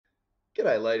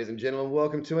G'day, ladies and gentlemen.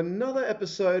 Welcome to another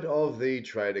episode of the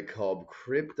Trader Cobb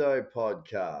Crypto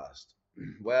Podcast.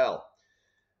 Well,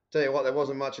 tell you what, there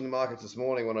wasn't much in the markets this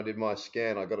morning when I did my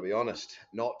scan. I got to be honest,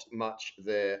 not much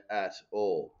there at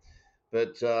all.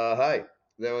 But hey,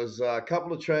 there was a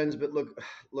couple of trends. But look,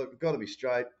 got to be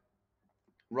straight.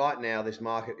 Right now, this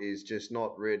market is just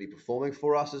not really performing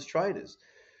for us as traders.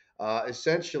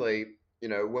 Essentially,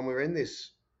 when we're in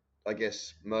this, I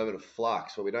guess, moment of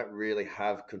flux where we don't really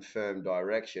have confirmed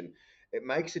direction, it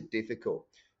makes it difficult.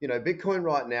 Bitcoin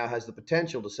right now has the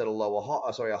potential to set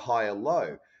a higher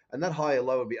low, and that higher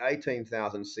low would be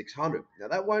 18,600. Now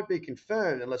that won't be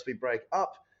confirmed unless we break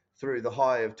up through the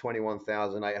high of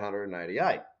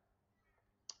 21,888.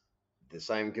 The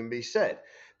same can be said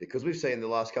because we've seen the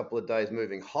last couple of days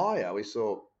moving higher. We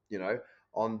saw,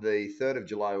 on the 3rd of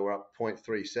July, we're up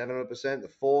 0.37%.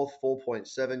 The 4th,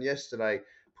 4.7. Yesterday,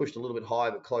 pushed a little bit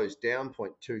higher but closed down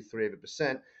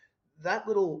 0.23%. That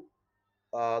little,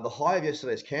 the high of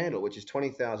yesterday's candle, which is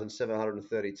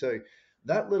 20,732,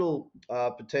 that little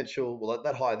potential, well,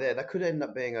 that high there, that could end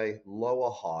up being a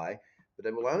lower high, but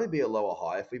it will only be a lower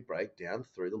high if we break down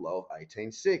through the low of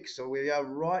 18.6. So we are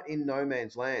right in no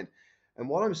man's land. And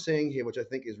what I'm seeing here, which I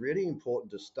think is really important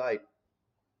to state,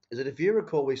 is that if you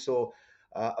recall, we saw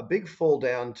a big fall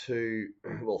down to,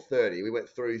 well, 30. We went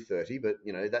through 30, but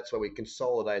that's where we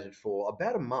consolidated for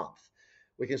about a month.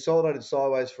 We consolidated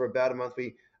sideways for about a month.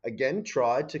 We again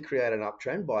tried to create an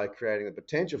uptrend by creating the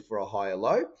potential for a higher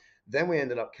low. Then we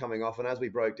ended up coming off, and as we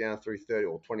broke down through 30,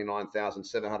 or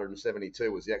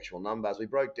 29,772 was the actual number, as we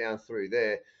broke down through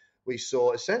there, we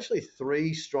saw essentially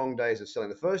 3 strong days of selling.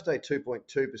 The first day,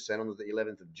 2.2% on the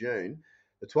 11th of June.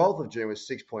 The 12th of June was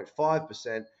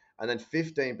 6.5%, and then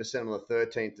 15% on the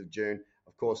 13th of June.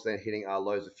 Of course, then hitting our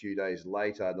lows a few days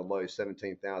later, the low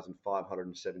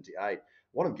 17,578.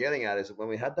 What I'm getting at is that when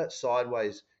we had that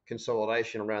sideways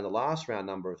consolidation around the last round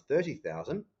number of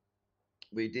 30,000,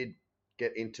 we did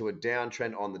get into a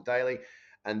downtrend on the daily,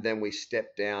 and then we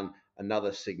stepped down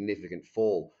another significant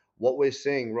fall. What we're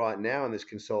seeing right now in this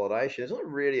consolidation is not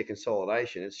really a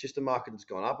consolidation. It's just a market that's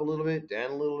gone up a little bit,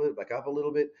 down a little bit, back up a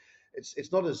little bit.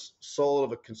 It's not as solid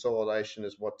of a consolidation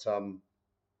as what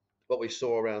we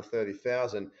saw around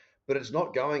 30,000, but it's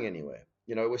not going anywhere.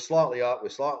 We're slightly up, we're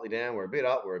slightly down, we're a bit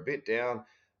up, we're a bit down,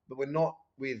 but we're not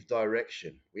with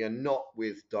direction. We are not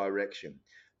with direction.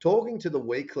 Talking to the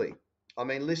weekly, I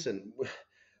mean, listen,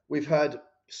 we've had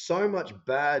so much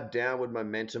bad downward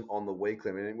momentum on the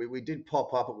weekly. I mean, we did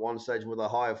pop up at one stage with a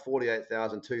high of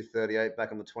 48,238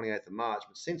 back on the 28th of March,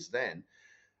 but since then,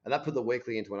 and that put the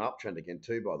weekly into an uptrend again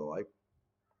too, by the way.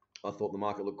 I thought the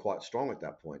market looked quite strong at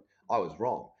that point. I was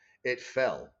wrong. It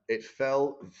fell. It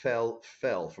fell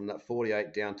from that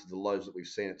 48 down to the lows that we've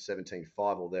seen at 17.5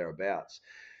 or thereabouts.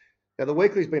 Now, the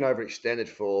weekly's been overextended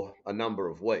for a number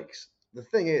of weeks. The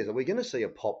thing is, are we going to see a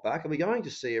pop back? Are we going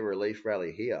to see a relief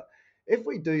rally here? If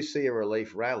we do see a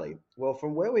relief rally, well,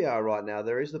 from where we are right now,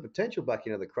 there is the potential back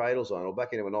into the cradle zone or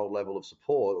back into an old level of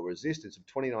support or resistance of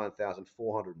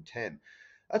 29,410.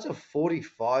 That's a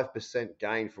 45%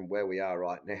 gain from where we are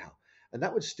right now. And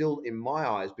that would still, in my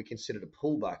eyes, be considered a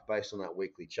pullback based on that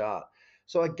weekly chart.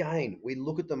 So again, we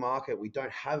look at the market, we don't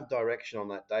have direction on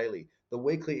that daily. The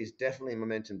weekly is definitely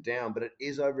momentum down, but it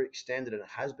is overextended and it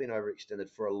has been overextended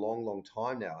for a long, long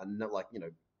time now. And not like,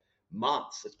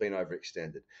 months it's been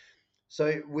overextended.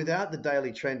 So without the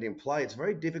daily trend in play, it's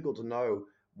very difficult to know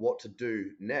what to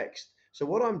do next. So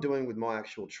what I'm doing with my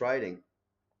actual trading,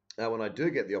 when I do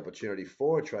get the opportunity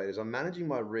for a trade, is I'm managing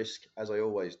my risk as I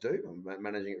always do. I'm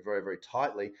managing it very, very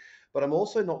tightly, but I'm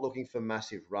also not looking for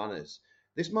massive runners.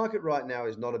 This market right now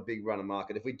is not a big runner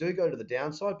market. If we do go to the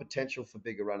downside, potential for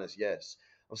bigger runners, yes.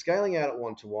 I'm scaling out at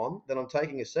 1-to-1. Then I'm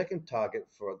taking a second target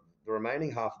for the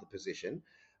remaining half of the position.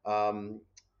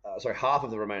 Half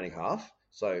of the remaining half.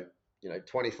 So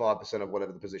 25% of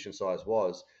whatever the position size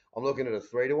was. I'm looking at a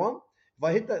 3-to-1. If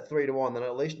I hit that 3-to-1, then I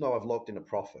at least know I've locked in a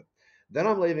profit. Then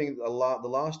I'm leaving the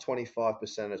last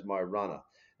 25% as my runner.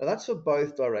 Now that's for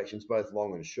both directions, both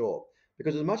long and short.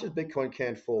 Because as much as Bitcoin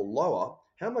can fall lower,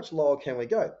 how much lower can we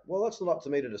go? Well, that's not up to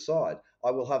me to decide.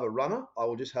 I will have a runner. I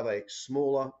will just have a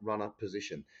smaller runner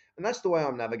position. And that's the way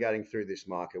I'm navigating through this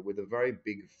market, with a very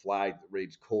big flag that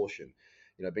reads caution.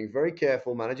 Being very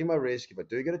careful, managing my risk. If I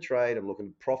do get a trade, I'm looking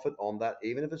to profit on that.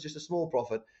 Even if it's just a small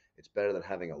profit, it's better than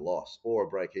having a loss or a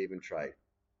break-even trade.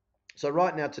 So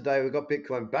right now, today, we've got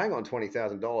Bitcoin bang on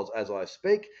 $20,000 as I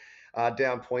speak,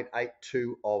 down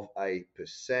 0.82 of a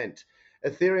percent.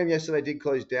 Ethereum yesterday did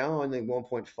close down only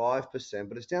 1.5%,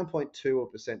 but it's down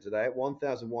 0.2% today at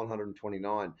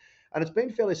 1,129. And it's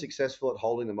been fairly successful at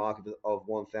holding the market of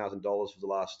 $1,000 for the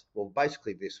last, well,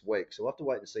 basically this week. So we'll have to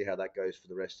wait and see how that goes for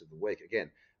the rest of the week. Again,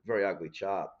 very ugly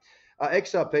chart.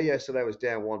 XRP yesterday was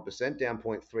down 1%, down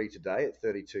 0.3 today at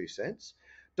 32 cents.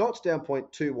 Dots down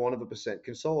 0.21%.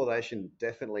 Consolidation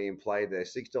definitely in play there.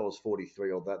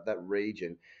 $6.43 or that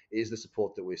region is the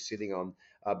support that we're sitting on.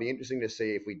 Be interesting to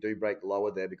see if we do break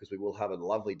lower there because we will have a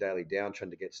lovely daily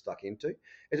downtrend to get stuck into.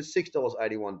 It's at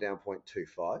 $6.81 down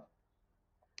 0.25.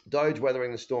 Doge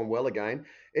weathering the storm well again.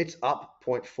 It's up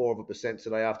 0.4%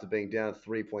 today after being down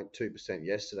 3.2%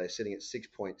 yesterday, sitting at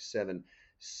 6.7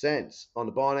 cents. On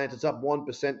the Binance, it's up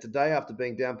 1% today after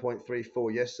being down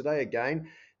 0.34 yesterday. Again,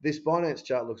 this Binance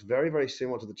chart looks very, very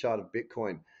similar to the chart of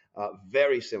Bitcoin.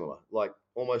 Very similar, like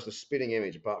almost a spitting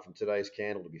image apart from today's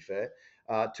candle, to be fair.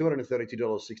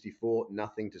 $232.64,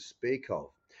 nothing to speak of.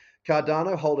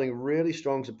 Cardano holding really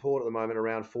strong support at the moment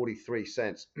around 43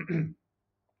 cents.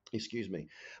 Excuse me.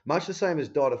 Much the same as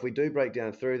DOT, if we do break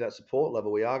down through that support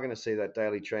level, we are going to see that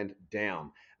daily trend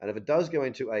down. And if it does go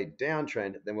into a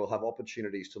downtrend, then we'll have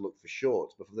opportunities to look for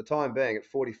shorts. But for the time being, at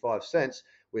 45 cents,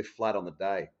 we're flat on the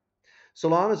day.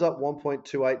 Solana's up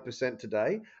 1.28%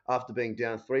 today after being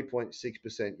down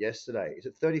 3.6% yesterday. It's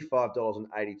at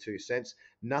 $35.82.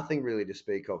 Nothing really to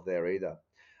speak of there either.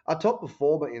 Our top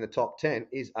performer in the top 10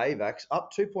 is AVAX,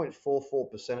 up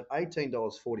 2.44% at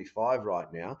 $18.45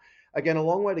 right now. Again, a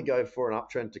long way to go for an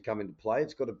uptrend to come into play.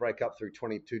 It's got to break up through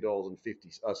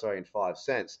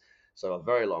 $22.5. So a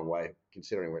very long way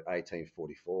considering we're at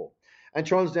 $18.44. And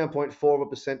Tron's down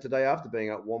 0.4% today after being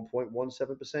up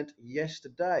 1.17%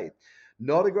 yesterday.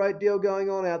 Not a great deal going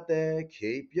on out there.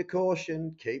 Keep your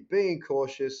caution, keep being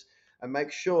cautious, and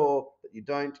make sure that you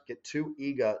don't get too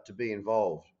eager to be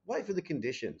involved. Wait for the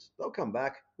conditions. They'll come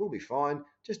back. We'll be fine.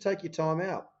 Just take your time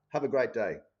out. Have a great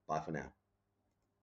day. Bye for now.